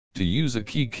To use a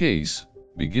key case,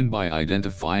 begin by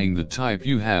identifying the type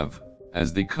you have,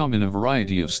 as they come in a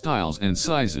variety of styles and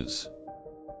sizes.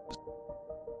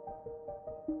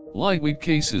 Lightweight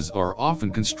cases are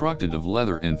often constructed of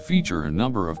leather and feature a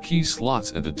number of key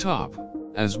slots at the top,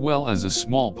 as well as a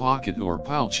small pocket or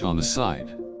pouch on the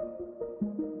side.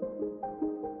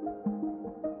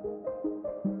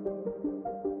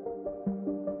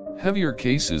 Heavier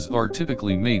cases are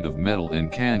typically made of metal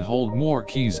and can hold more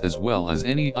keys as well as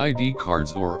any ID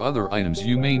cards or other items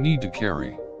you may need to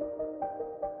carry.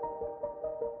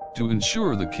 To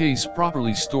ensure the case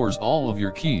properly stores all of your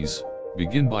keys,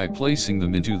 begin by placing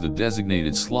them into the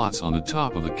designated slots on the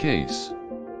top of the case.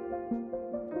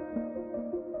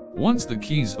 Once the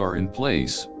keys are in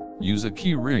place, use a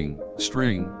key ring,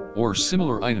 string, or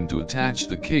similar item to attach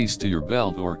the case to your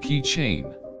belt or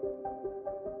keychain.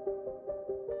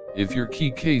 If your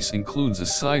key case includes a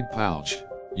side pouch,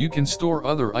 you can store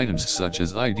other items such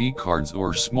as ID cards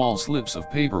or small slips of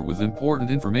paper with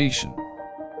important information.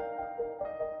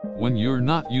 When you're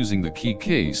not using the key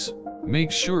case,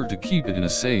 make sure to keep it in a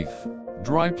safe,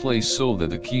 dry place so that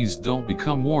the keys don't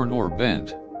become worn or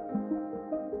bent.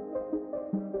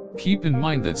 Keep in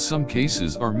mind that some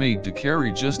cases are made to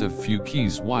carry just a few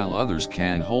keys while others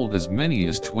can hold as many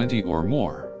as 20 or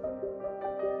more.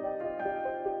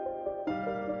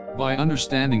 By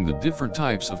understanding the different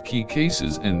types of key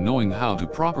cases and knowing how to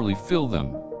properly fill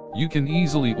them, you can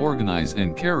easily organize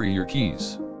and carry your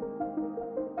keys.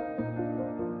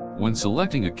 When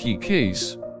selecting a key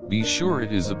case, be sure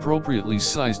it is appropriately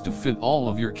sized to fit all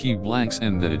of your key blanks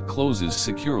and that it closes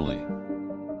securely.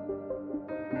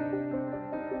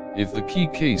 If the key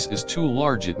case is too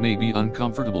large, it may be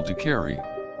uncomfortable to carry,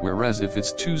 whereas if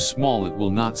it's too small, it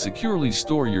will not securely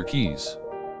store your keys.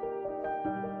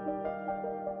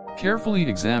 Carefully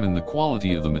examine the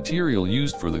quality of the material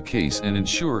used for the case and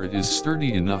ensure it is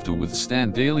sturdy enough to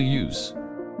withstand daily use.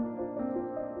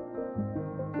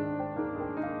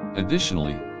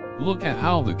 Additionally, look at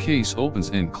how the case opens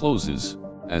and closes,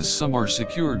 as some are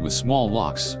secured with small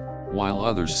locks, while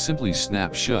others simply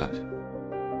snap shut.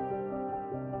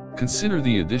 Consider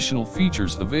the additional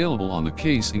features available on the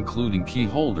case, including key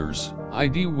holders,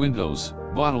 ID windows,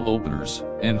 bottle openers,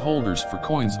 and holders for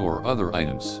coins or other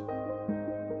items.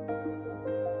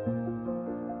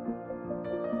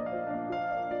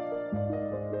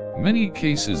 Many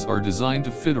cases are designed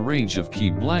to fit a range of key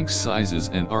blank sizes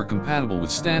and are compatible with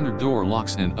standard door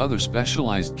locks and other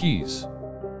specialized keys.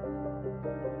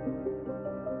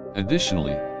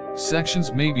 Additionally,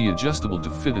 sections may be adjustable to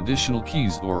fit additional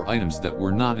keys or items that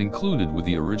were not included with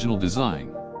the original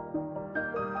design.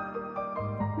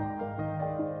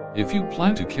 If you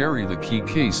plan to carry the key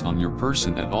case on your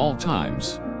person at all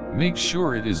times, make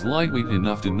sure it is lightweight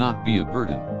enough to not be a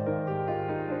burden.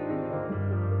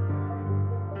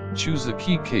 Choose a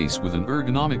key case with an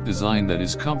ergonomic design that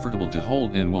is comfortable to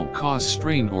hold and won't cause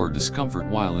strain or discomfort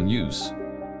while in use.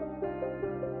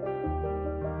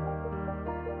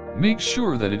 Make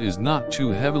sure that it is not too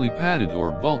heavily padded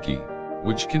or bulky,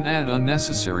 which can add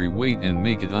unnecessary weight and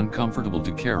make it uncomfortable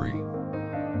to carry.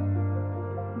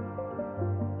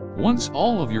 Once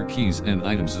all of your keys and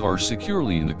items are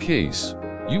securely in the case,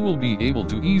 you will be able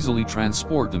to easily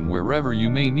transport them wherever you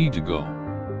may need to go.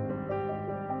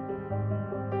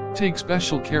 Take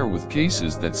special care with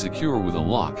cases that secure with a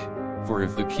lock, for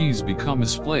if the keys become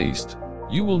misplaced,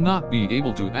 you will not be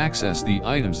able to access the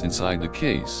items inside the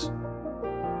case.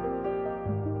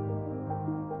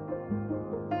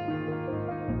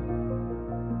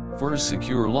 For a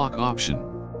secure lock option,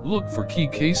 look for key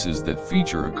cases that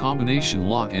feature a combination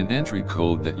lock and entry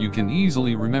code that you can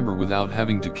easily remember without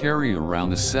having to carry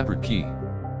around a separate key.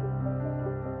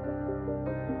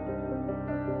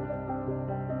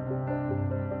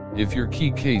 If your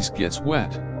key case gets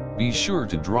wet, be sure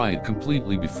to dry it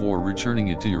completely before returning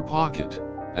it to your pocket,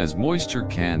 as moisture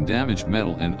can damage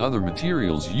metal and other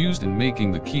materials used in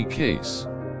making the key case.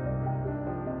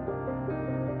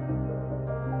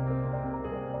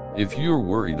 If you're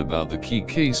worried about the key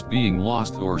case being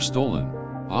lost or stolen,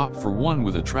 opt for one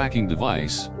with a tracking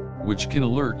device, which can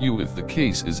alert you if the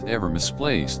case is ever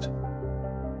misplaced.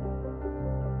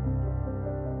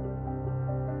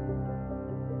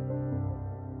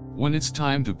 When it's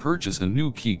time to purchase a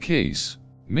new key case,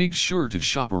 make sure to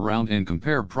shop around and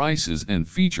compare prices and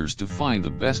features to find the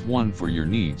best one for your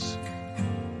needs.